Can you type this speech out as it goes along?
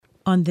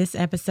On this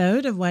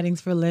episode of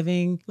Weddings for a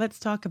Living, let's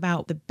talk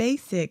about the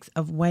basics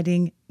of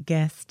wedding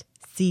guest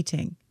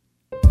seating.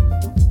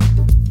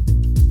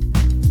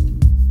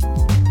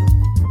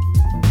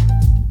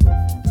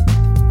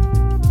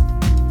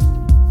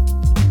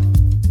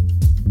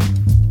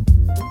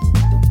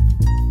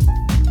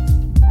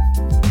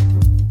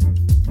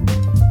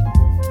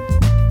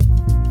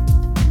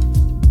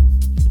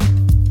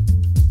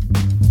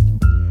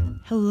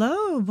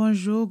 Hello,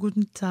 bonjour,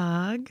 guten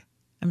Tag.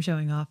 I'm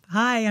showing off.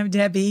 Hi, I'm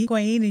Debbie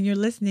Quain, and you're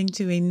listening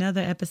to another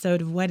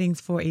episode of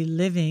Weddings for a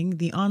Living,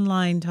 the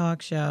online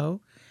talk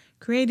show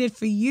created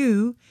for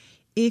you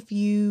if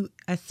you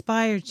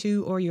aspire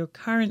to or you're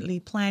currently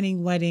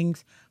planning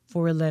weddings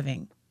for a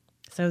living.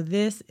 So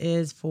this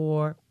is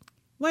for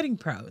wedding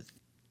pros.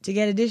 To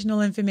get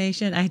additional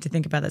information, I had to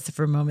think about that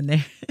for a moment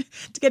there.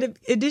 To get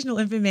additional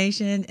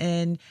information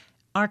and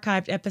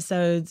archived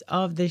episodes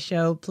of the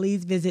show,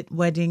 please visit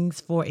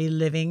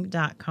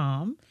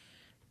weddingsforaliving.com.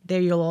 There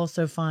you'll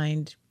also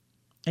find,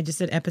 I just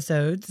said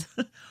episodes,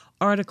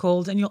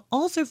 articles, and you'll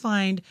also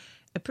find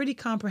a pretty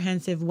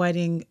comprehensive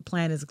wedding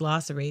planner's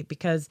glossary,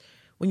 because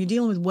when you're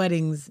dealing with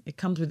weddings, it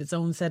comes with its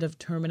own set of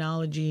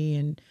terminology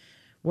and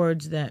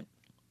words that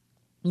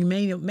you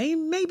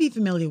may be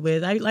familiar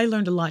with. I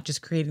learned a lot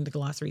just creating the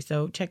glossary,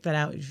 so check that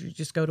out. If you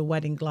just go to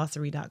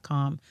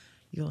weddingglossary.com,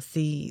 you'll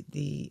see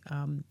the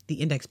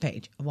index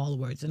page of all the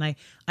words, and I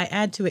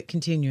add to it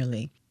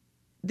continually.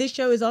 This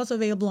show is also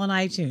available on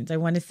iTunes. I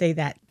want to say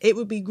that. It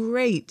would be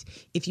great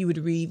if you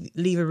would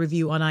leave a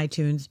review on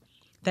iTunes.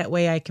 That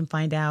way I can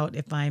find out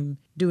if I'm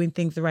doing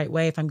things the right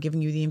way, if I'm giving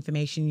you the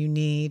information you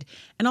need.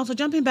 And also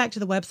jumping back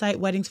to the website,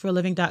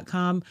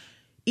 weddingsforaliving.com,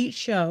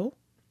 each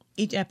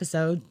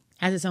episode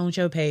has its own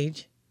show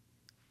page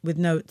with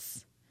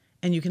notes.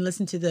 And you can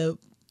listen to the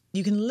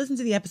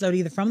episode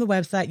either from the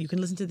website, you can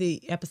listen to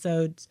the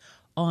episodes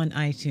on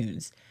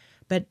iTunes.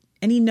 But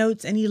any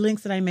notes, any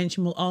links that I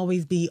mentioned will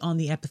always be on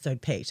the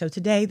episode page. So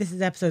today, this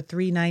is episode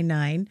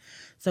 399.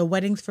 So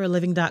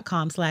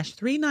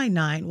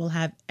weddingsforaliving.com/399 will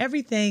have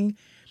everything,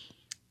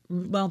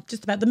 well,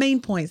 just about the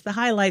main points, the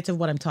highlights of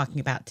what I'm talking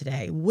about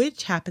today,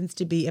 which happens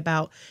to be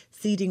about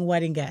seating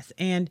wedding guests.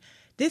 And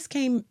this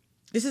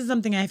is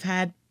something I've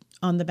had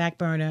on the back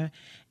burner,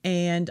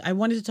 and I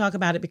wanted to talk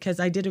about it because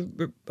I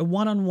did a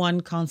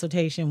one-on-one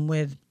consultation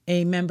with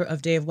a member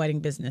of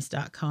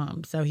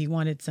dayofweddingbusiness.com. So he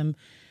wanted some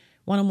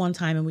one-on-one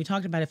time, and we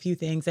talked about a few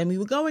things, and we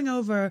were going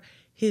over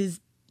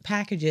his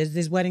packages,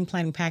 his wedding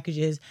planning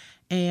packages,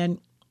 and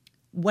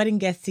wedding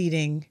guest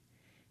seating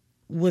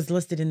was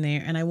listed in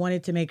there, and I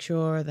wanted to make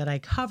sure that I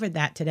covered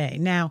that today.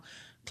 Now,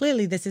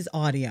 clearly this is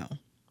audio.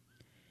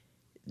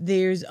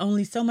 There's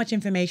only so much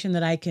information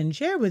that I can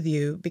share with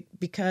you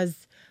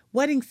because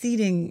wedding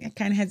seating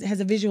kind of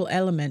has a visual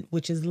element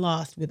which is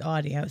lost with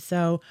audio.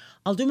 So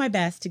I'll do my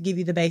best to give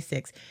you the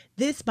basics.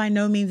 This by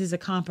no means is a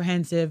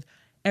comprehensive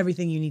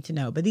everything you need to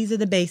know, but these are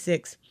the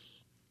basics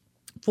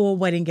for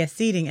wedding guest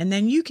seating, and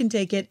then you can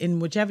take it in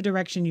whichever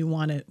direction you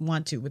want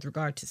to with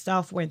regard to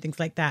software and things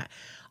like that.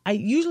 I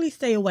usually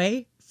stay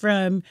away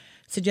from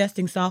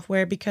suggesting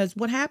software because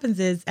what happens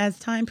is as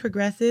time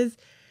progresses,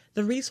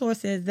 the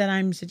resources that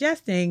I'm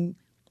suggesting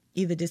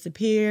either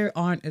disappear,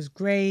 aren't as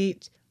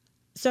great.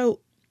 So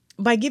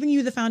by giving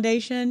you the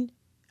foundation,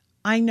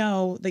 I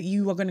know that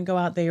you are going to go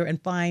out there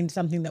and find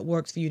something that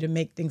works for you to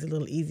make things a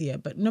little easier.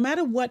 But no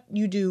matter what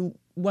you do,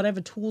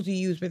 whatever tools you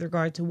use with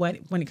regard to when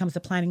it comes to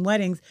planning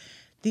weddings,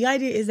 the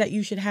idea is that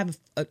you should have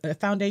a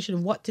foundation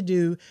of what to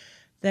do,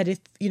 that if,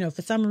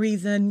 for some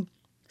reason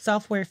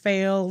software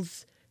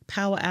fails,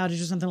 power outage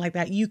or something like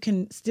that, you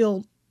can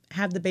still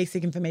have the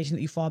basic information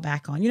that you fall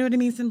back on. You know what I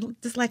mean? Simple,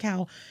 just like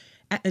how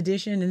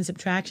addition and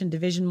subtraction,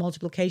 division,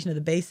 multiplication are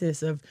the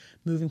basis of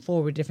moving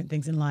forward different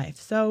things in life.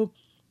 So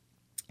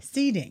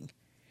seating.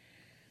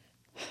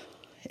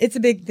 It's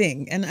a big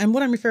thing. And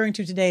what I'm referring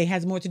to today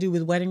has more to do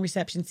with wedding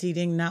reception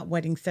seating, not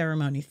wedding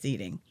ceremony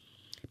seating.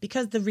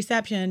 Because the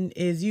reception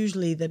is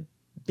usually the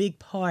big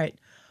part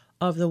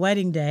of the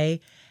wedding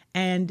day.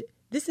 And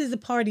this is a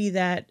party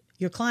that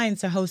your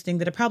clients are hosting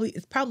that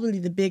it's probably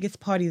the biggest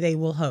party they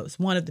will host.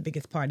 One of the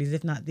biggest parties,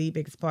 if not the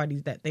biggest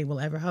parties that they will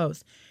ever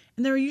host.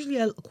 And there are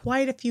usually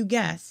quite a few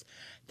guests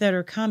that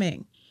are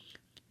coming.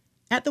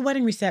 At the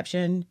wedding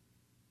reception,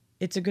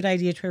 it's a good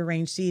idea to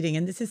arrange seating.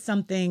 And this is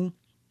something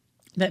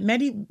that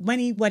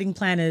many wedding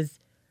planners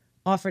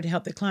offer to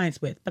help their clients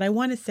with. But I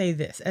want to say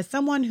this, as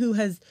someone who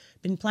has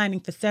been planning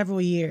for several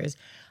years,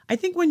 I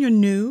think when you're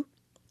new,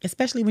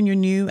 especially when you're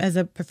new as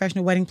a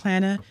professional wedding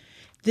planner,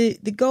 the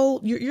goal,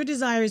 your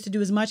desire is to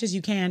do as much as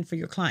you can for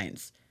your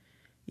clients.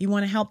 You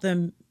want to help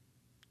them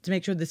to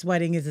make sure this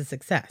wedding is a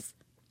success.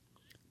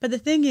 But the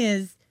thing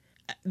is,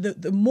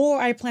 the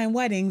more I plan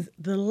weddings,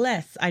 the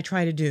less I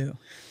try to do.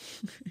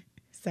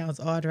 Sounds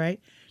odd, right?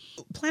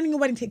 Planning a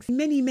wedding takes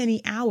many,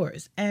 many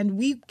hours, and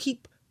we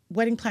keep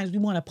wedding planners, we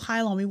want to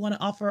pile on. We want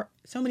to offer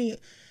so many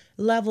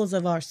levels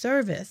of our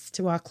service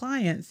to our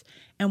clients.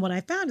 And what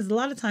I found is a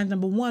lot of times,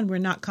 number one, we're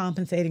not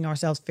compensating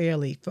ourselves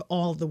fairly for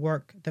all the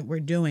work that we're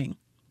doing.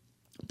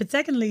 But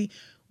secondly,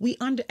 we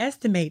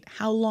underestimate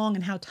how long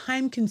and how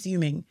time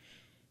consuming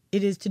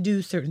it is to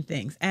do certain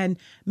things. And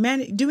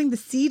doing the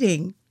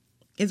seating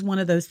is one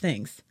of those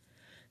things.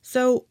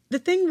 So the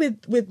thing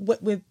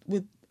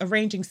with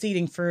arranging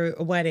seating for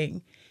a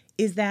wedding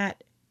is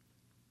that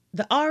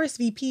the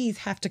RSVPs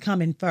have to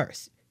come in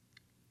first.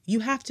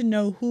 You have to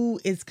know who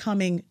is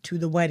coming to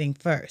the wedding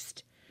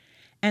first.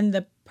 And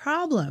the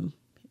problem,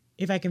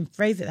 if I can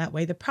phrase it that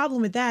way, the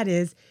problem with that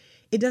is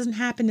it doesn't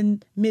happen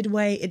in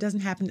midway. It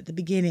doesn't happen at the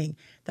beginning.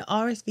 The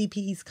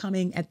RSVPs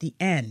coming at the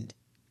end.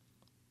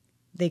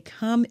 They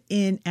come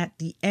in at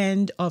the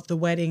end of the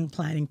wedding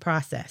planning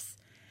process.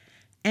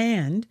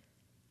 And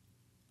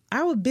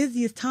our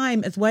busiest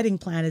time as wedding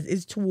planners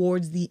is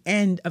towards the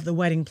end of the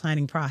wedding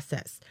planning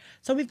process.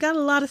 So we've got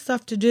a lot of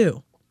stuff to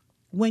do.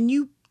 When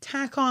you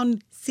tack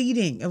on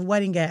seating of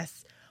wedding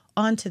guests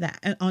onto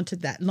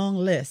that long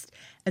list,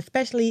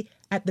 especially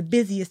at the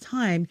busiest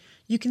time,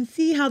 you can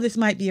see how this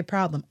might be a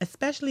problem,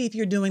 especially if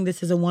you're doing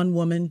this as a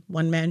one-woman,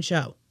 one-man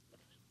show.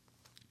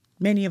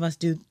 Many of us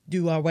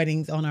do our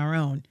weddings on our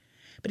own.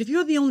 But if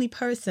you're the only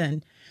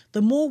person,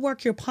 the more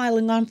work you're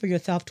piling on for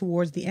yourself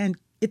towards the end,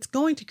 it's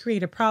going to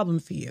create a problem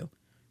for you.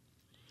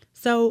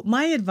 So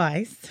my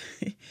advice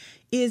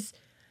is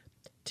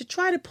to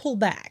try to pull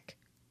back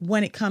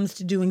when it comes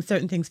to doing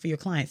certain things for your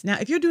clients. Now,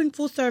 if you're doing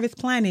full service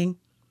planning,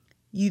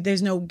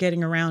 there's no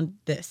getting around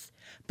this.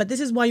 But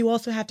this is why you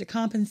also have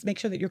to make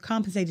sure that you're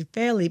compensated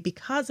fairly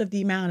because of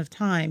the amount of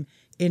time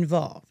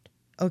involved.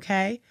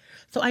 Okay?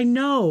 So I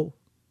know,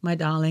 my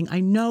darling, I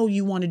know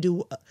you want to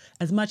do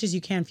as much as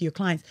you can for your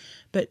clients,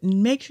 but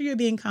make sure you're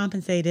being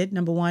compensated,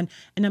 number one.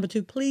 And number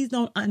two, please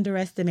don't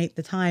underestimate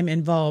the time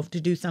involved to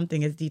do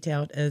something as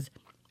detailed as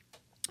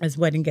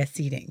wedding guest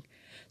seating.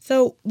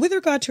 So with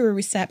regard to a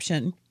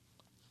reception,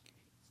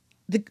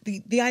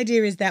 the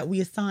idea is that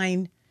we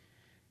assign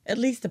at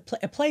least a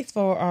place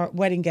for our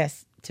wedding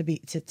guests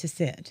to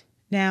sit.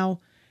 Now,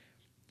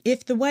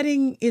 if the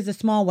wedding is a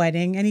small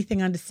wedding,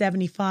 anything under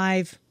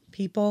 75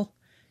 people,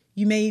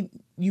 you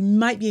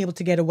might be able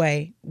to get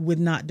away with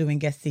not doing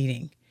guest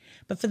seating.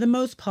 But for the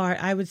most part,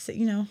 I would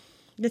say,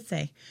 let's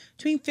say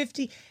between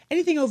 50,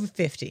 anything over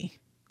 50,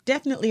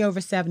 definitely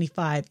over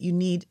 75,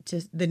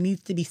 there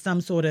needs to be some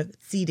sort of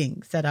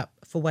seating set up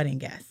for wedding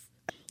guests.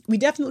 We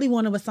definitely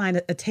want to assign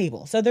a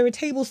table. So there are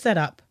tables set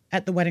up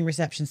at the wedding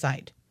reception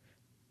site.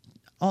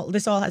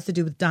 This all has to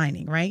do with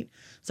dining, right?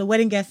 So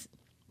wedding guests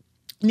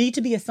need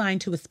to be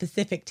assigned to a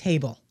specific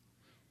table.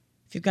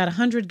 If you've got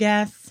 100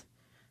 guests,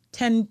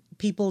 10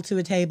 people to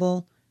a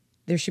table,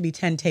 there should be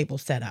 10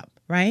 tables set up,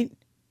 right?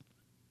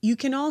 You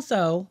can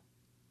also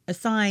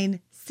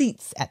assign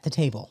seats at the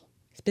table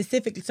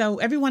specifically. So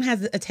everyone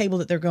has a table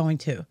that they're going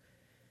to.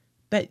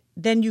 But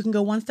then you can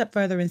go one step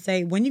further and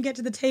say, when you get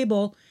to the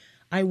table,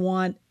 I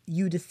want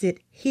you to sit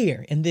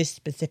here in this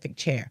specific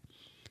chair.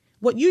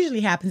 What usually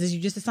happens is you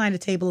just assign a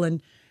table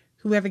and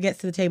whoever gets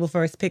to the table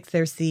first picks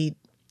their seat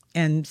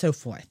and so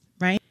forth,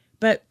 right?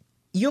 But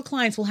your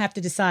clients will have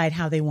to decide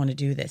how they want to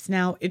do this.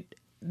 Now,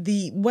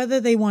 whether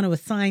they want to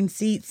assign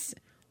seats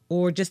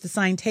or just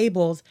assign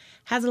tables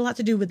has a lot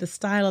to do with the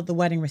style of the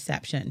wedding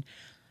reception.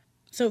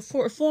 So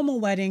for a formal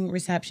wedding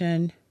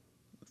reception,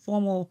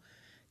 formal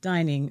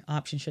dining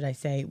option, should I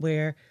say,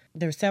 where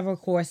there are several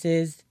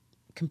courses,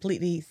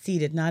 completely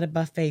seated, not a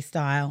buffet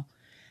style,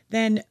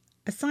 then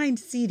assigned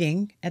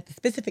seating at the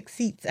specific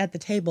seats at the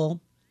table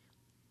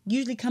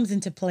usually comes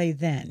into play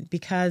then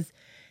because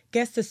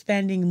guests are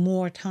spending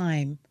more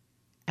time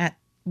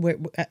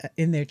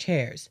in their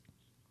chairs.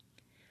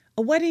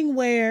 A wedding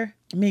where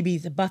maybe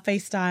it's a buffet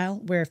style,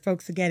 where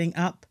folks are getting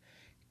up,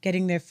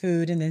 getting their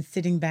food, and then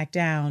sitting back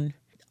down,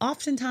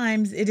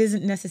 oftentimes it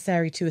isn't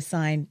necessary to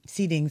assign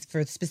seatings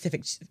for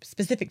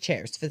specific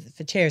chairs,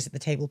 for chairs at the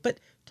table, but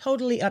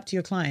totally up to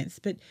your clients.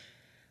 But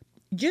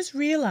just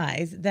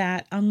realize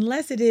that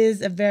unless it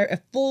is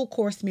a full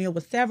course meal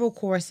with several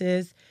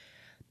courses,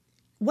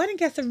 wedding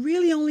guests are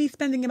really only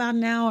spending about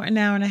an hour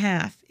and a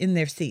half in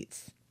their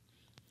seats.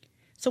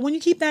 So when you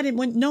keep that in,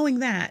 knowing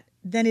that,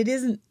 then it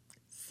isn't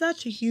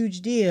such a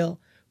huge deal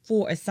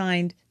for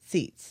assigned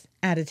seats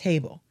at a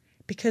table,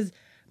 because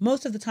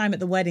most of the time at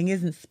the wedding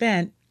isn't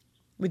spent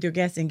with your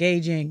guests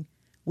engaging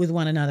with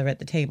one another at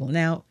the table.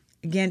 Now,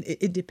 again,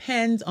 it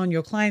depends on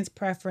your client's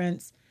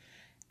preference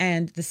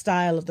and the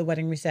style of the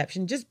wedding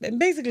reception, just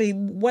basically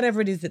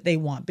whatever it is that they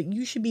want. But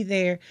you should be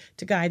there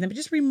to guide them. But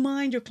just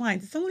remind your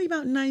clients, it's only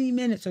about 90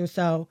 minutes or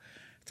so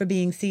for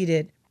being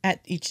seated at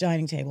each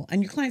dining table.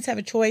 And your clients have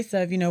a choice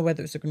of,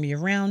 whether it's going to be a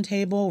round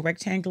table,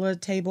 rectangular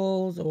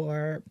tables,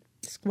 or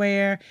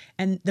square.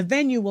 And the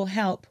venue will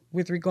help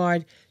with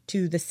regard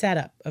to the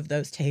setup of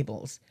those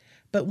tables.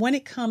 But when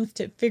it comes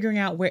to figuring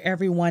out where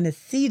everyone is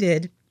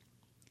seated,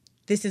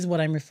 this is what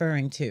I'm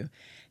referring to.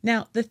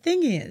 Now, the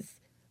thing is,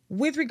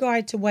 with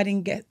regard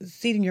to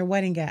seating your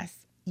wedding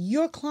guests,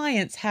 your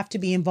clients have to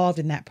be involved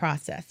in that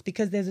process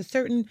because there's a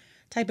certain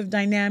type of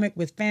dynamic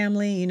with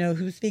family,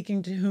 who's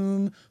speaking to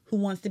whom, who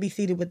wants to be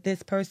seated with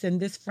this person,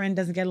 this friend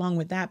doesn't get along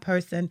with that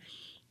person.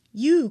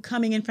 You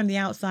coming in from the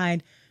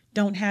outside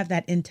don't have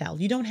that intel.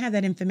 You don't have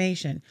that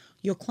information.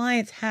 Your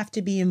clients have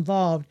to be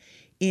involved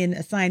in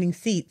assigning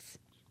seats,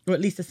 or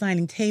at least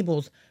assigning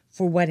tables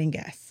for wedding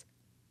guests.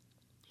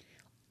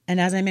 And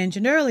as I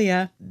mentioned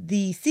earlier,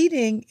 the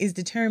seating is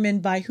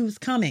determined by who's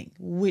coming,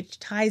 which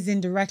ties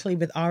in directly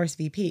with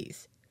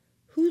RSVPs.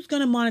 Who's going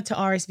to monitor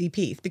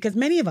RSVPs? Because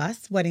many of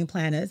us, wedding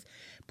planners,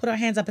 put our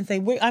hands up and say,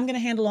 I'm going to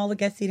handle all the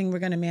guest seating. We're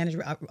going to manage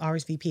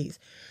RSVPs.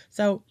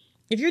 So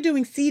if you're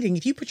doing seating,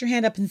 if you put your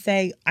hand up and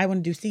say, I want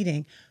to do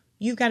seating,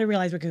 you've got to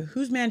realize, okay,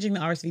 who's managing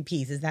the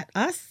RSVPs? Is that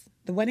us,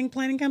 the wedding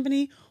planning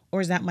company,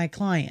 or is that my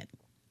client?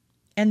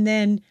 And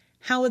then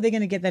how are they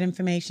going to get that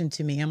information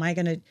to me? Are we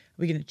going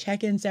to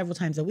check in several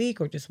times a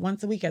week or just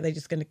once a week? Are they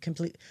just going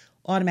to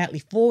automatically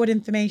forward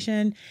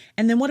information?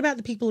 And then what about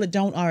the people that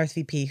don't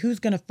RSVP? Who's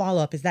going to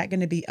follow up? Is that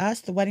going to be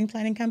us, the wedding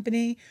planning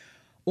company,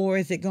 or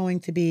is it going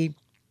to be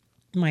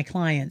my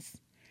clients?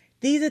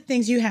 These are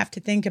things you have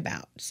to think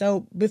about.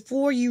 So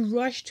before you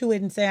rush to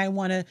it and say,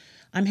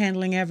 I'm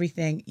handling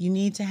everything, you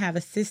need to have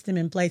a system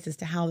in place as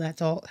to how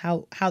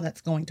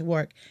that's going to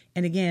work.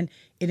 And again,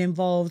 it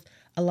involves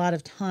a lot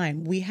of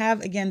time. We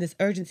have, again, this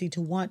urgency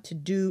to want to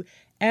do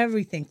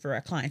everything for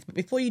our clients. But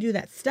before you do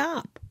that,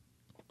 stop.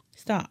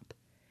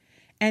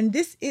 And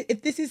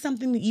if this is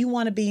something that you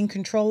want to be in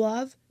control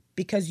of,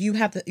 because you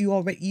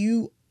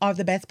are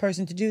the best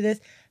person to do this,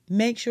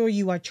 make sure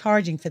you are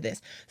charging for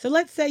this. So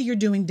let's say you're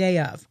doing day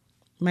of,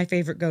 my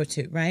favorite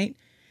go-to, right?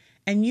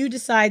 And you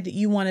decide that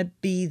you want to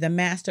be the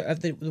master of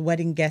the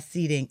wedding guest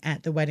seating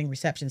at the wedding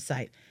reception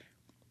site.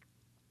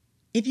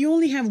 If you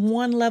only have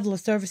one level of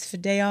service for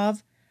day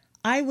of,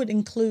 I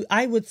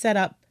would set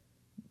up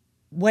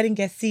wedding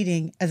guest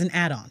seating as an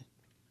add-on,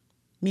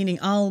 meaning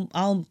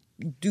I'll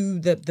do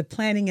the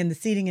planning and the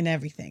seating and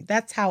everything.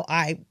 That's how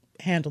I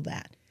handle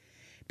that,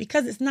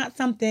 because it's not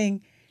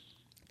something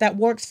that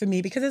works for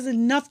me, because there's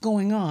enough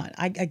going on.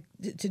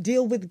 To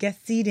deal with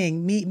guest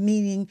seating,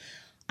 meaning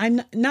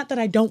I'm not that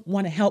I don't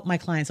want to help my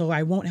clients or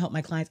I won't help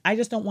my clients. I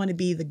just don't want to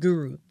be the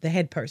guru, the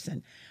head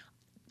person.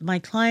 My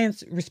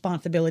client's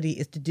responsibility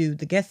is to do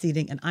the guest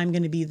seating, and I'm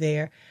going to be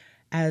there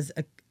as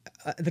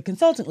the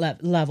consultant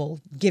level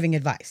giving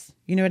advice.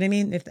 You know what I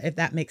mean? If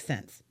that makes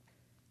sense.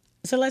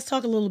 So let's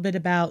talk a little bit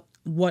about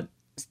what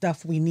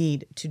stuff we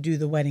need to do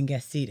the wedding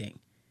guest seating.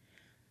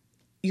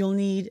 You'll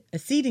need a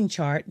seating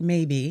chart,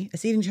 maybe. A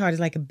seating chart is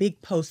like a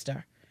big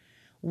poster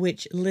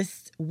which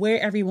lists where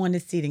everyone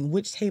is seating,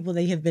 which table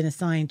they have been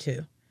assigned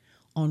to,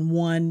 on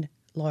one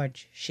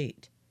large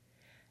sheet.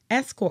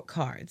 Escort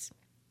cards,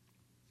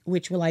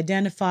 which will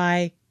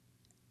identify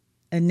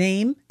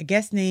a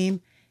guest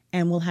name,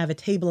 and will have a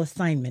table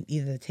assignment,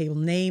 either a table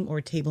name or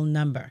a table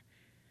number.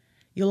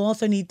 You'll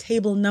also need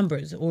table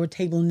numbers or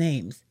table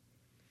names,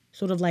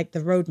 sort of like the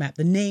roadmap,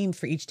 the name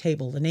for each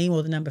table, the name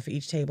or the number for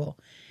each table.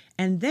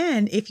 And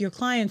then if your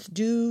clients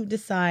do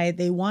decide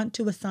they want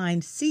to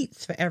assign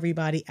seats for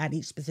everybody at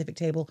each specific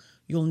table,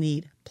 you'll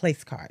need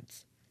place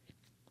cards.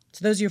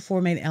 So those are your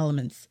four main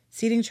elements: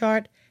 seating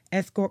chart,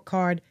 escort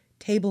card,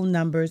 table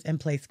numbers, and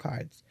place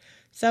cards.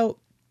 So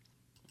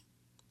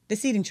the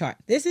seating chart.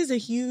 This is a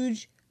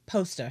huge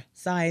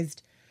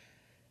poster-sized.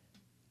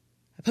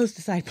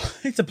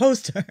 It's a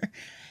poster.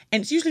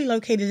 And it's usually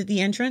located at the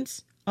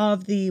entrance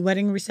of the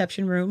wedding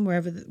reception room,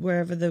 wherever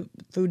the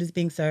food is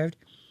being served.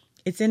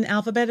 It's in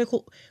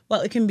alphabetical.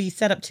 Well, it can be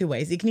set up two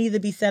ways. It can either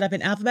be set up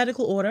in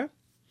alphabetical order,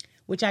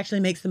 which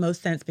actually makes the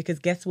most sense because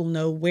guests will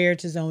know where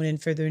to zone in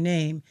for their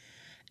name.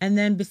 And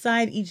then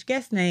beside each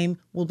guest name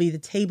will be the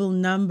table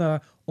number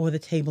or the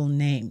table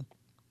name.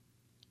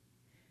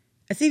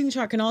 A seating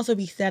chart can also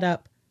be set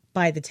up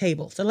by the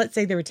table. So let's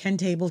say there are 10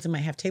 tables. It might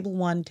have table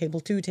 1, table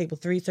 2, table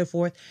 3, so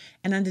forth.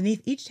 And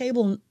underneath each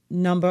table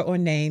number or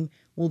name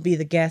will be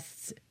the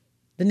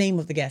name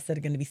of the guests that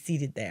are going to be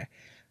seated there.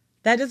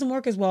 That doesn't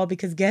work as well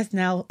because guests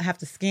now have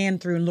to scan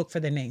through and look for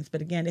their names.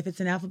 But again, if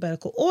it's in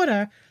alphabetical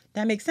order,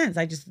 that makes sense.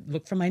 I just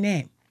look for my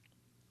name.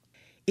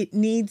 It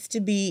needs to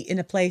be in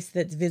a place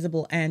that's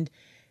visible. And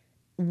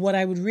what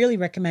I would really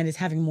recommend is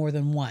having more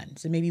than one.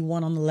 So maybe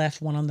one on the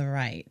left, one on the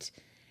right.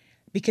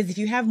 Because if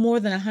you have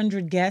more than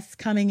 100 guests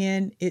coming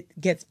in, it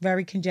gets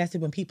very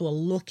congested when people are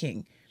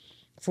looking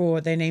for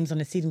their names on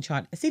a seating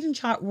chart. A seating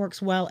chart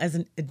works well as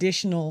an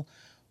additional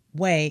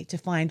way to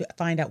find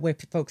out where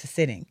folks are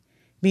sitting.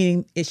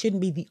 Meaning it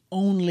shouldn't be the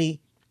only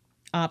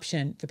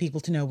option for people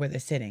to know where they're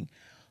sitting.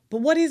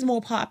 But what is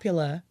more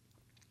popular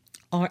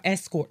are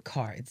escort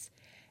cards.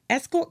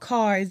 Escort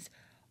cards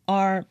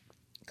are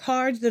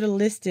cards that are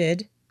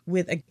listed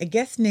with a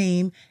guest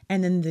name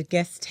and then the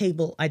guest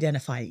table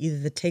identifier, either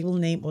the table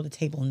name or the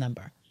table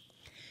number.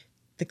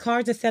 The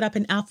cards are set up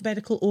in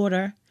alphabetical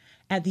order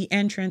at the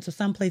entrance or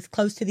someplace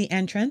close to the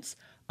entrance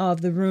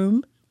of the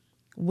room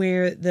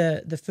where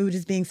the food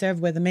is being served,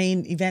 where the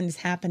main event is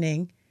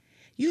happening.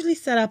 Usually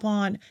set up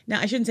on, now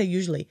I shouldn't say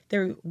usually,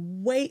 there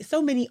are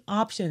so many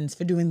options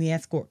for doing the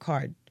escort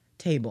card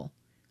table.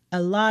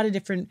 A lot of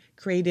different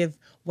creative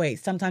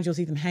ways. Sometimes you'll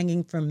see them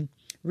hanging from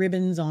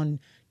ribbons on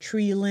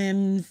tree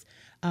limbs,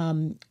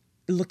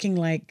 looking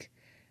like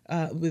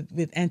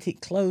with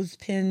antique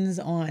clothespins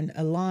on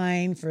a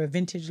line for a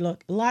vintage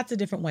look. Lots of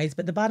different ways.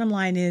 But the bottom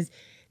line is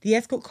the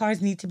escort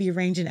cards need to be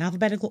arranged in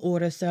alphabetical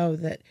order so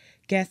that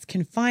guests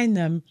can find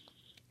them,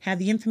 have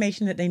the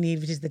information that they need,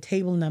 which is the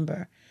table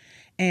number,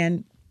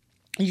 and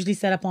usually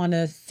set up on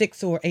a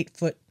 6 or 8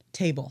 foot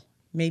table,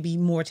 maybe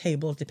more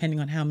tables depending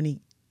on how many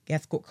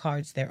escort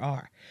cards there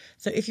are.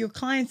 So if your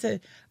clients are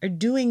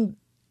doing,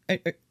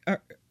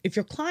 if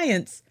your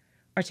clients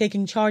are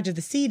taking charge of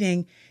the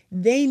seating,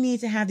 they need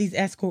to have these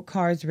escort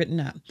cards written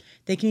up.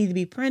 They can either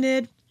be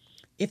printed.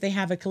 If they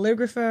have a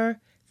calligrapher,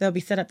 they'll be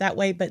set up that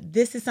way. But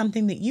this is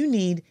something that you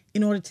need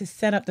in order to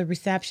set up the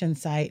reception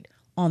site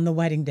on the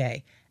wedding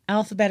day.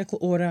 Alphabetical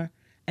order,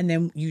 and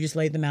then you just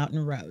lay them out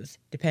in rows,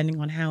 depending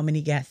on how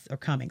many guests are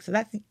coming. So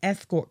that's the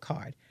escort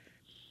card.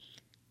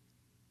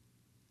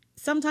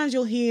 Sometimes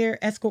you'll hear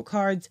escort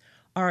cards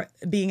are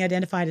being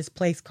identified as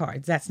place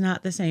cards. That's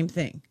not the same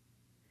thing.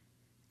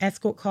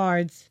 Escort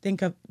cards,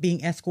 think of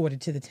being escorted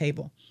to the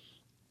table.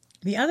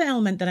 The other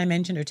element that I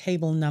mentioned are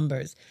table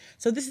numbers.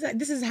 So this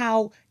is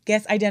how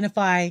guests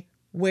identify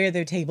where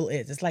their table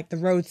is. It's like the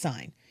road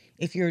sign.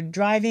 If you're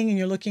driving and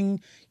you're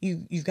looking,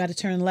 you've got to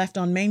turn left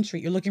on Main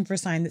Street. You're looking for a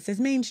sign that says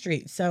Main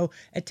Street. So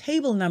a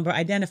table number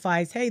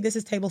identifies, hey, this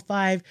is table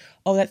 5.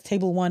 Oh, that's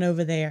table 1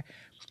 over there.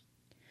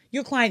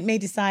 Your client may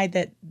decide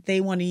that they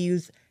want to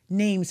use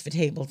names for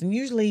tables, and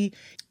usually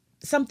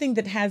something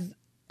that has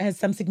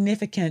some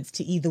significance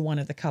to either one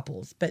of the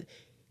couples. But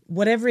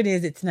whatever it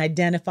is, it's an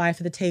identifier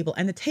for the table.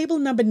 And the table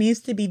number needs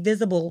to be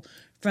visible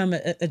from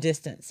a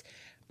distance.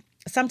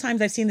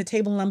 Sometimes I've seen the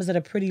table numbers that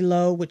are pretty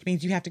low, which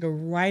means you have to go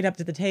right up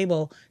to the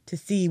table to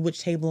see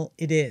which table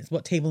it is,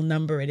 what table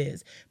number it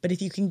is. But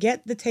if you can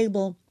get the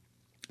table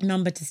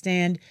number to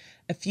stand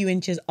a few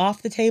inches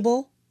off the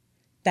table,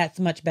 that's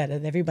much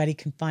better. Everybody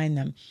can find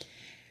them.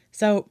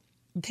 So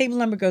the table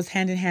number goes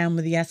hand in hand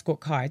with the escort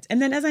cards.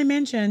 And then, as I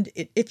mentioned,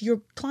 if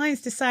your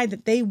clients decide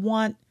that they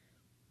want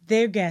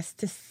their guests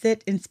to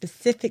sit in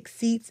specific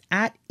seats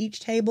at each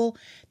table,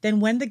 then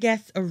when the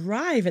guests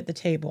arrive at the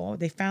table,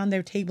 they found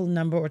their table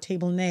number or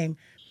table name,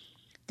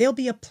 there'll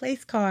be a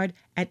place card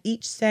at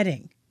each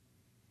setting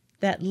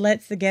that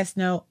lets the guests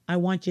know, I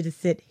want you to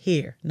sit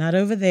here, not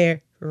over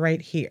there,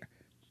 right here.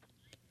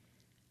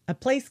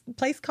 Place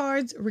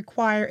cards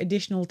require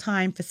additional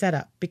time for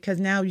setup because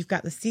now you've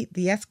got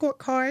the escort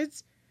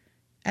cards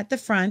at the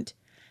front,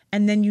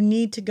 and then you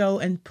need to go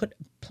and put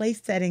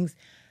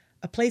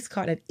a place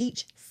card at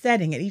each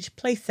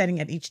place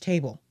setting at each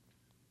table.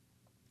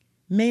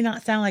 May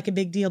not sound like a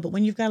big deal, but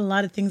when you've got a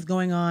lot of things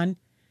going on,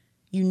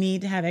 you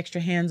need to have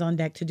extra hands on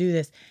deck to do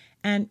this.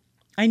 And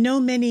I know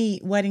many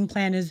wedding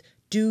planners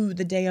do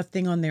the day of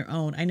thing on their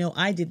own. I know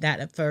I did that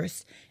at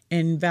first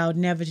and vowed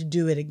never to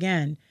do it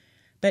again.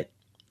 But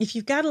if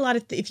you've got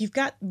if you've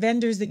got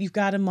vendors that you've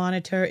got to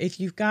monitor, if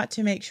you've got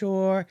to make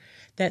sure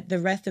that the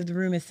rest of the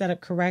room is set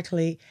up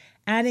correctly,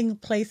 adding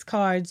place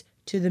cards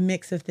to the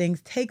mix of things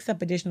takes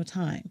up additional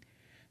time.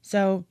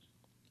 So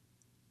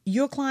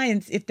your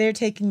clients, if they're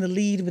taking the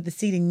lead with the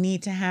seating,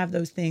 need to have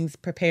those things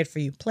prepared for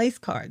you. Place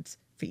cards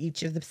for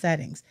each of the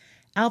settings,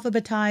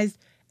 alphabetized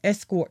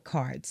escort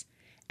cards,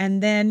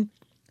 and then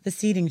the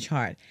seating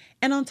chart.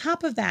 And on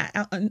top of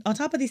that, on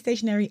top of these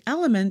stationary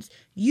elements,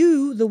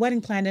 you, the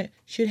wedding planner,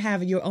 should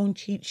have your own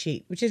cheat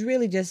sheet, which is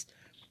really just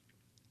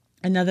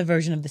another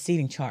version of the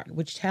seating chart,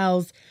 which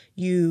tells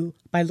you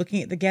by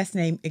looking at the guest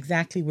name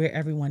exactly where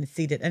everyone is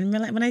seated. And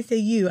when I say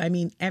you, I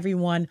mean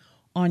everyone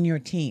on your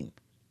team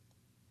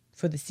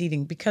for the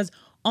seating, because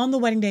on the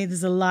wedding day,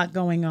 there's a lot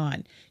going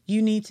on.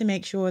 You need to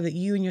make sure that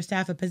you and your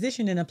staff are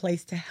positioned in a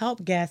place to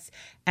help guests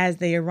as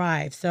they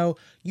arrive. So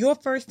your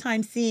first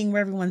time seeing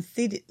where everyone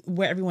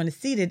is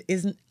seated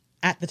isn't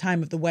at the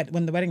time of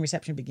when the wedding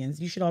reception begins.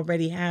 You should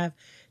already have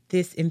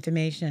this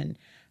information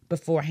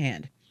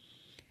beforehand.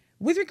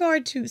 With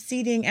regard to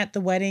seating at the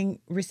wedding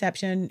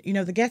reception,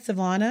 the guests of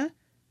honor,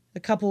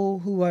 the couple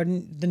who are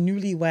the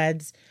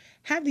newlyweds,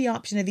 have the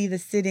option of either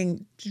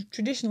sitting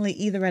traditionally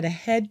either at a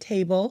head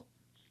table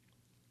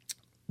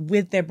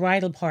with their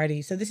bridal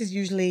party. So this is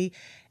usually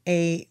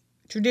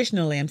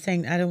traditionally,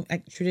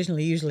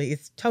 usually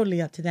it's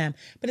totally up to them,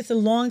 but it's a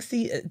long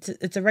seat.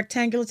 It's a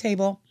rectangular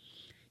table,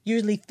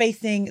 usually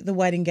facing the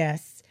wedding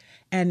guests,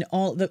 and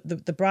all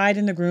the bride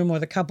and the groom or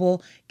the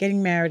couple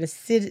getting married is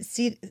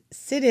seated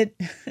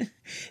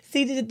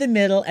at the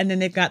middle, and then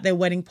they've got their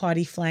wedding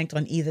party flanked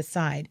on either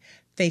side,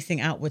 facing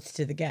outwards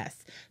to the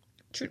guests.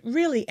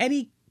 Really,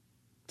 any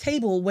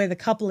table where the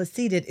couple is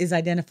seated is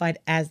identified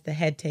as the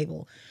head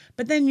table.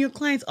 But then your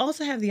clients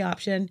also have the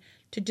option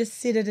to just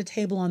sit at a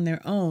table on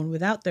their own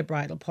without their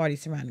bridal party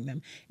surrounding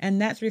them.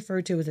 And that's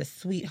referred to as a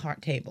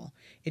sweetheart table.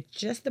 It's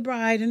just the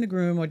bride and the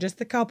groom or just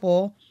the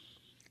couple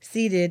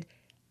seated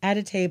at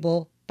a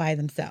table by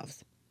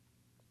themselves.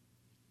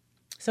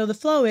 So the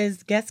flow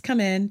is guests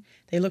come in,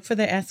 they look for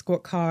their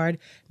escort card,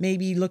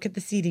 maybe look at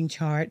the seating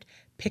chart,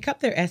 pick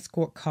up their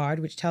escort card,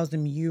 which tells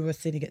them you are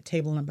sitting at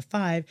table number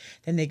 5.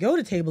 Then they go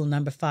to table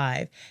number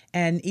 5,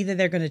 and either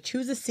they're going to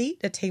choose a seat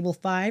at table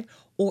 5,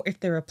 or if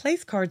there are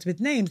place cards with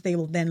names, they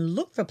will then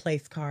look for a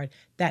place card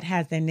that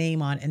has their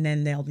name on, and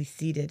then they'll be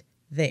seated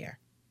there.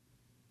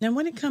 Now,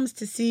 when it comes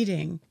to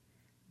seating,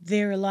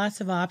 there are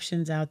lots of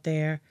options out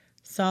there,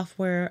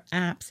 software,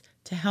 apps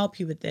to help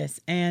you with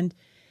this. And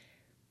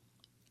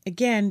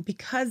again,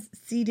 because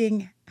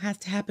seating has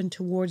to happen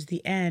towards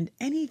the end,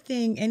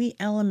 anything, any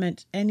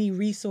element, any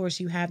resource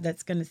you have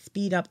that's going to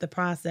speed up the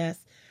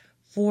process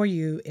for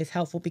you is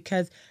helpful,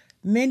 because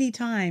many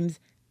times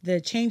the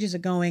changes are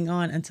going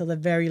on until the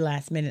very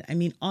last minute. I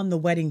mean, on the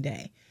wedding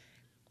day,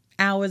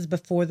 hours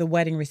before the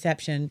wedding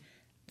reception,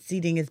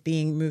 seating is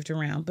being moved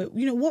around. But,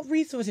 what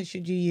resources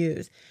should you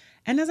use?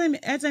 And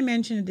as I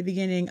mentioned at the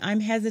beginning,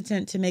 I'm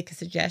hesitant to make a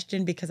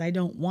suggestion because I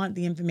don't want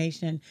the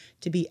information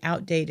to be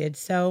outdated.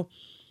 So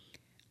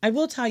I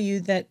will tell you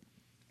that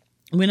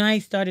when I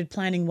started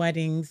planning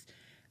weddings,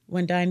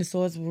 when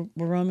dinosaurs were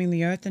roaming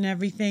the earth and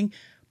everything,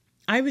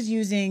 I was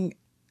using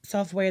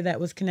software that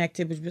was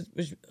connected, which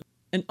was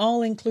an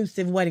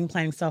all-inclusive wedding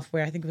planning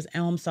software. I think it was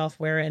Elm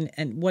software,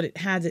 and what it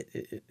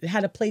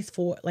had a place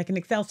for like an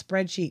Excel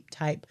spreadsheet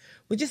type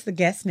with just the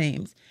guest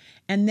names.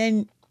 And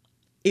then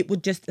it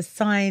would just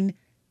assign,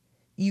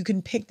 you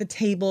can pick the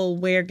table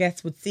where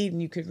guests would sit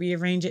and you could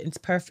rearrange it. It's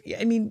perfect.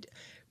 I mean,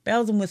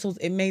 bells and whistles,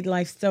 it made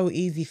life so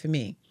easy for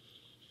me.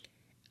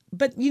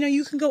 But,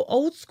 you can go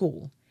old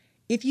school.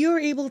 If you're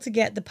able to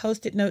get the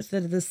Post-it notes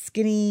that are the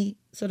skinny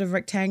sort of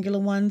rectangular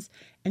ones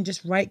and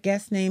just write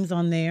guest names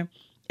on there,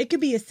 it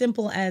could be as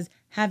simple as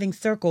having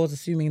circles,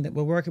 assuming that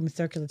we're working with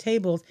circular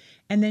tables,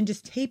 and then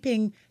just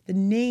taping the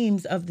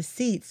names of the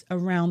seats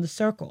around the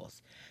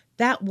circles.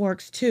 That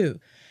works too.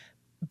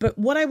 But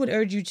what I would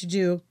urge you to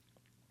do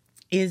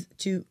is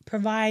to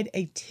provide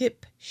a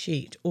tip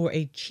sheet or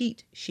a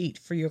cheat sheet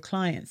for your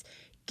clients.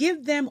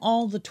 Give them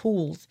all the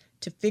tools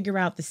to figure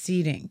out the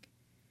seating,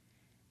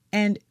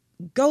 and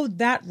go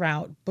that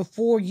route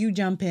before you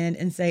jump in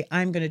and say,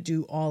 I'm going to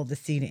do all of the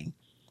seating.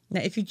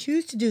 Now, if you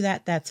choose to do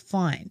that, that's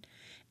fine.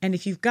 And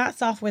if you've got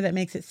software that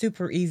makes it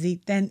super easy,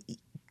 then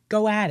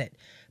go at it.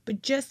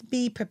 But just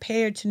be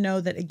prepared to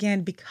know that,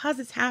 again, because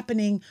it's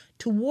happening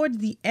towards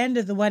the end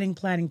of the wedding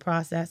planning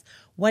process,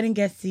 wedding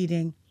guest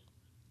seating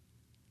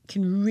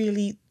can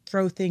really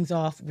throw things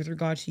off with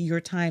regard to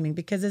your timing.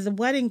 Because as a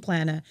wedding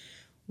planner,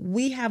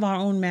 we have our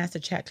own master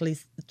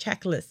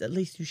checklist, at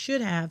least you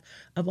should have,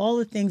 of all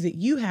the things that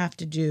you have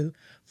to do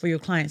for your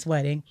client's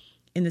wedding.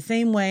 In the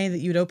same way that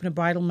you'd open a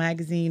bridal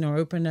magazine or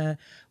open a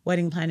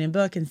wedding planning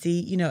book and see,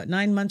 at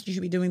 9 months, you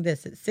should be doing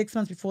this. At 6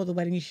 months before the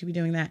wedding, you should be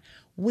doing that.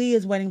 We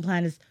as wedding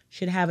planners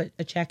should have a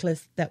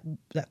checklist that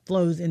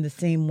flows in the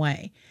same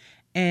way.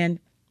 And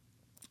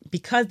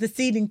because the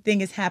seating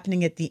thing is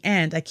happening at the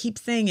end, I keep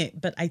saying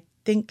it, but I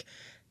think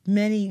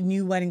many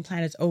new wedding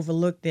planners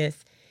overlook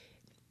this.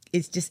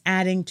 It's just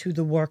adding to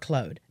the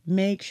workload.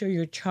 Make sure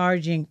you're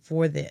charging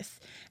for this.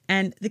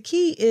 And the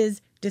key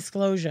is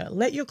disclosure.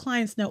 Let your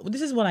clients know.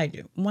 This is what I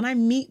do. When I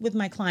meet with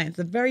my clients,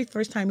 the very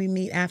first time we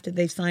meet after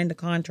they've signed the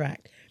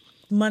contract,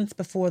 months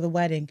before the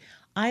wedding,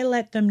 I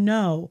let them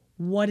know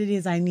what it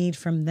is I need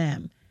from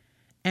them.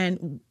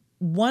 And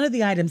one of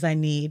the items I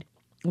need,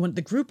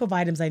 the group of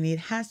items I need,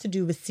 has to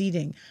do with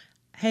seating.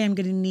 Hey, I'm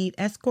going to need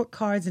escort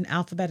cards in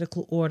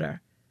alphabetical order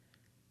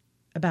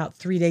about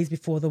 3 days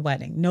before the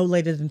wedding, no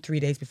later than 3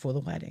 days before the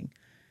wedding.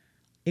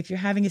 If you're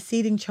having a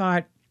seating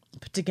chart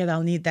put together,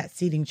 I'll need that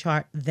seating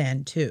chart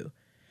then too.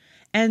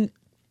 And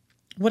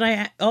what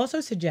I also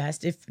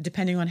suggest, if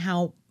depending on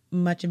how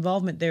much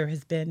involvement there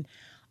has been,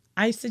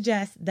 I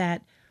suggest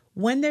that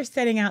when they're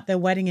setting out their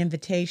wedding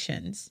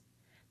invitations,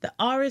 the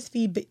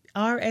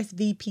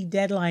RSVP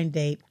deadline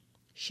date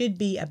should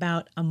be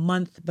about a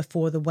month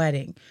before the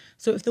wedding.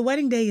 So if the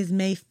wedding day is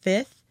May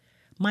 5th,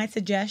 my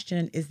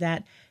suggestion is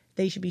that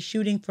they should be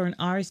shooting for an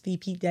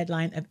RSVP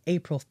deadline of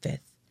April 5th.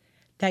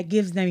 That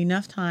gives them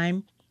enough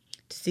time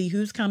to see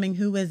who's coming,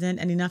 who isn't,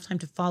 and enough time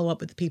to follow up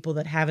with the people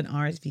that haven't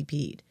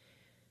RSVP'd.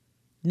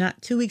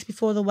 Not 2 weeks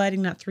before the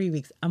wedding, not 3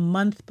 weeks. A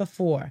month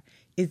before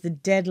is the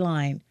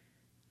deadline,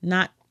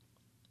 not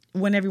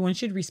when everyone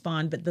should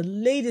respond, but the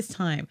latest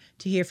time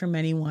to hear from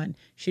anyone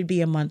should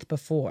be a month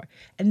before.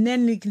 And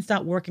then they can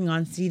start working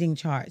on seating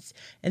charts.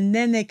 And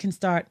then they can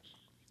start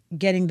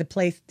getting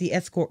the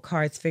escort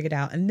cards figured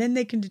out. And then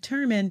they can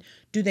determine,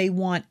 do they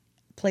want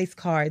place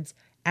cards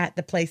at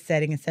the place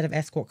setting instead of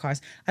escort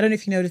cards. I don't know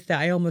if you noticed that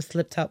I almost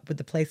slipped up with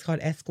the place card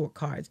escort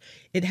cards.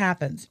 It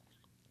happens.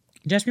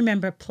 Just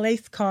remember,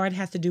 place card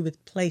has to do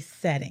with place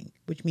setting,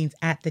 which means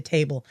at the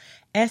table.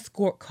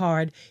 Escort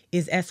card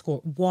is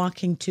escort,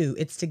 walking to.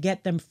 It's to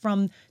get them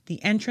from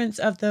the entrance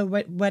of the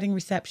wedding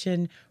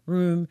reception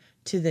room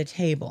to the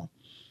table.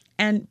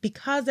 And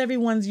because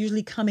everyone's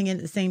usually coming in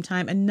at the same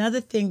time, another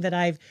thing that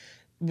I've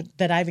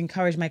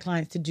encouraged my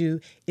clients to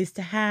do is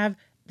to have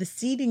the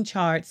seating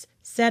charts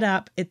set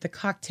up at the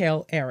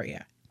cocktail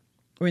area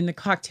or in the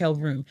cocktail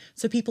room.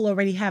 So people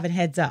already have it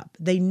heads up.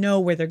 They know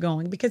where they're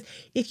going. Because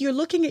if you're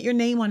looking at your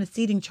name on a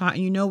seating chart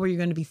and you know where you're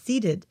going to be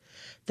seated,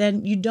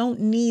 then you don't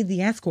need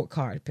the escort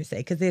card per se,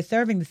 because they're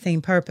serving the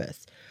same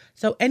purpose.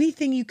 So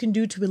anything you can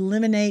do to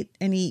eliminate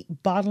any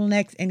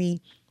bottlenecks,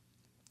 any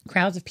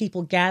crowds of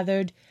people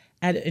gathered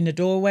in a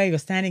doorway or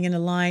standing in a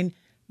line,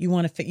 you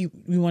want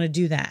to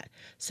do that.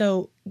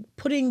 So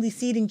putting the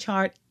seating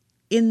chart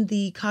in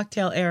the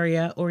cocktail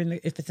area or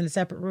if it's in a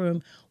separate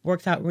room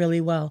works out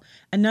really well.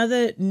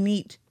 Another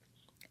neat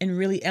and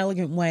really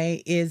elegant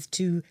way is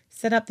to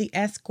set up the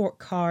escort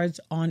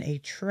cards on a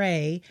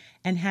tray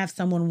and have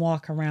someone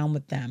walk around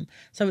with them.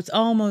 So it's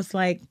almost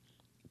like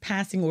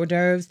passing hors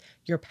d'oeuvres,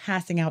 you're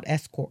passing out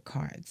escort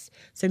cards.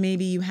 So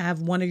maybe you have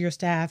one of your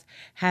staff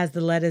has the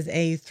letters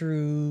A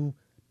through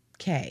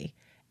K,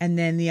 and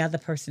then the other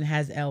person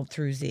has L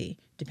through Z,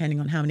 depending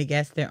on how many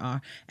guests there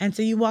are. And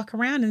so you walk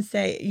around and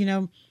say,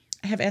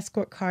 I have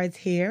escort cards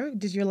here.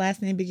 Does your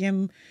last name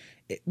begin,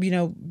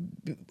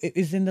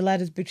 is in the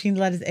letters, between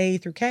the letters A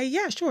through K?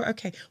 Yeah, sure.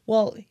 Okay.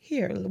 Well,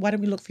 here, why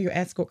don't we look for your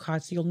escort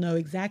card so you'll know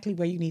exactly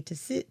where you need to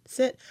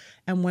sit.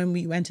 And when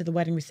you enter the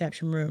wedding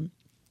reception room,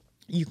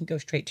 you can go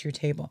straight to your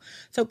table.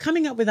 So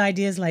coming up with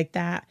ideas like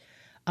that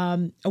are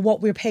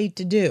what we're paid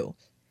to do.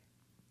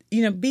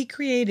 Be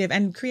creative,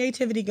 and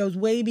creativity goes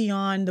way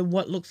beyond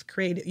what looks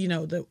creative,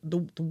 the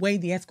way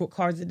the escort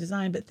cards are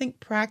designed, but think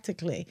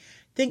practically,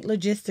 think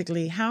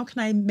logistically. How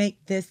can I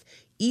make this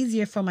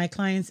easier for my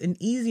clients and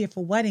easier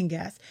for wedding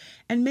guests?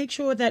 And make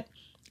sure that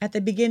at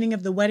the beginning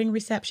of the wedding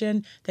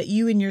reception that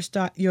you and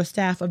your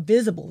staff are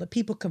visible, that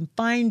people can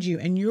find you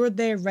and you're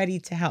there ready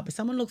to help. If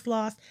someone looks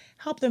lost,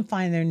 help them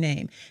find their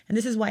name. And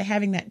this is why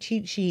having that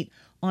cheat sheet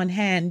on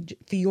hand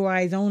for your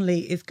eyes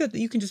only is good. That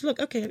you can just look,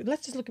 okay,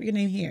 let's just look at your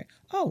name here.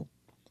 Oh,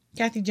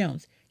 Kathy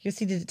Jones, you're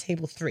seated at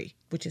table 3,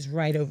 which is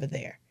right over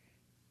there.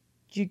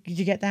 Did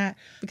you get that?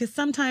 Because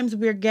sometimes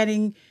we're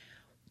getting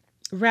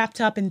wrapped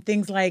up in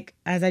things like,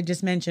 as I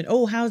just mentioned,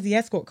 how's the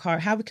escort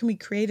card? How can we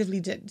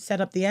creatively set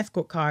up the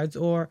escort cards?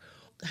 Or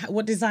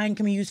what design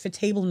can we use for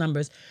table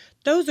numbers?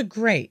 Those are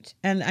great,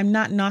 and I'm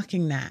not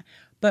knocking that.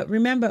 But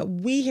remember,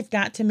 we have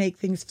got to make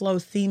things flow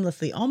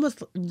seamlessly,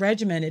 almost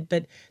regimented,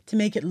 but to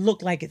make it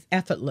look like it's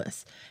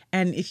effortless.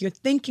 And if you're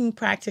thinking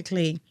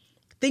practically,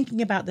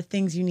 thinking about the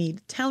things you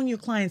need, telling your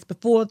clients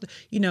before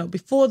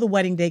the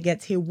wedding day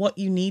gets here what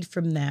you need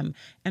from them,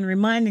 and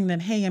reminding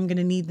them, hey, I'm going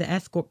to need the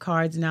escort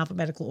cards in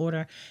alphabetical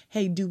order.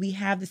 Hey, do we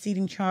have the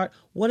seating chart?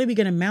 What are we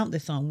going to mount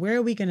this on? Where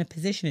are we going to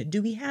position it?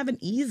 Do we have an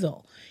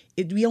easel?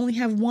 Do we only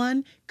have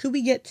one? Could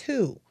we get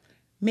 2?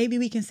 Maybe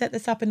we can set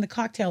this up in the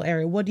cocktail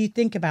area. What do you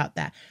think about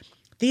that?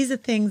 These are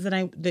things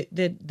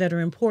that are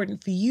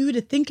important for you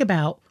to think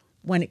about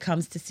when it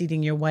comes to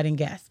seating your wedding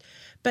guests.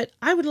 But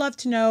I would love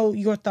to know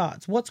your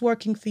thoughts. What's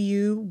working for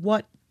you?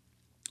 What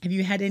have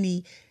you had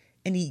any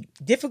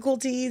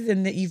difficulties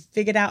and that you've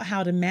figured out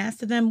how to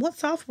master them? What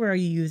software are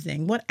you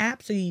using? What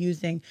apps are you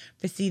using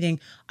for seating?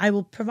 I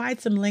will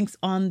provide some links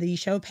on the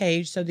show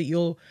page so that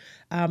so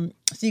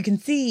you can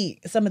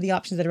see some of the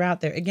options that are out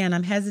there. Again,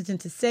 I'm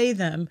hesitant to say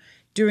them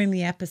during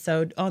the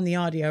episode on the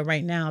audio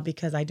right now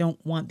because I don't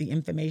want the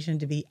information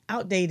to be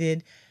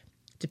outdated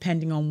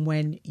depending on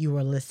when you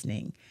are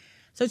listening.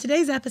 So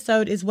today's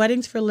episode is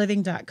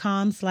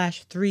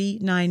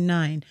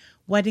weddingsforliving.com/399.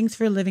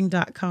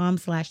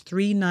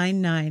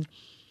 weddingsforliving.com/399.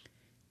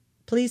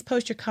 Please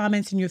post your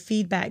comments and your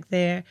feedback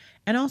there.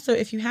 And also,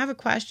 if you have a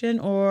question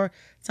or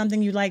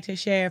something you'd like to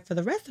share for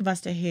the rest of us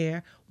to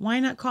hear,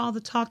 why not call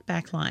the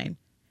talkback line?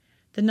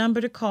 The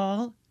number to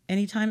call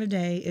any time of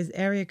day is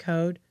area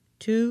code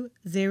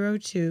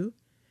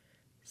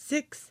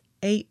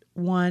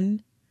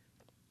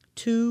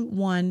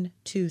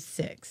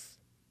 202-681-2126.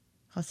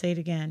 I'll say it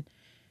again.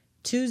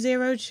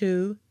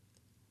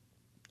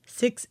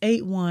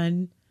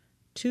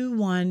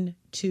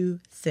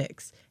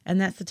 202-681-2126. And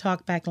that's the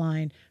talkback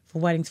line for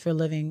Weddings for a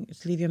Living.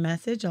 Just leave your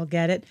message. I'll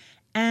get it.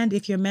 And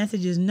if your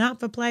message is not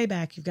for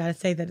playback, you've got to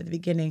say that at the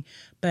beginning.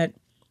 But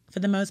for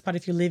the most part,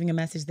 if you're leaving a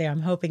message there,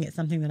 I'm hoping it's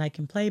something that I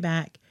can play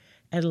back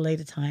at a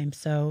later time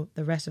so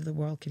the rest of the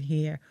world can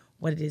hear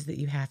what it is that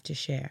you have to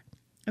share.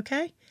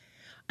 Okay?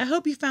 I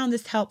hope you found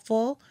this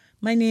helpful.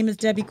 My name is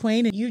Debbie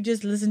Quain, and you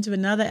just listened to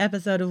another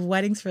episode of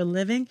Weddings for a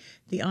Living,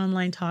 the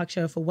online talk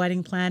show for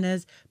wedding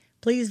planners.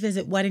 Please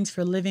visit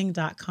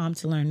weddingsforliving.com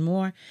to learn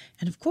more.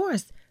 And of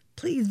course,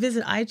 please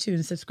visit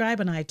iTunes, subscribe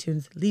on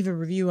iTunes, leave a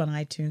review on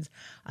iTunes.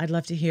 I'd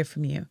love to hear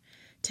from you.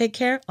 Take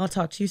care. I'll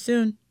talk to you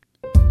soon.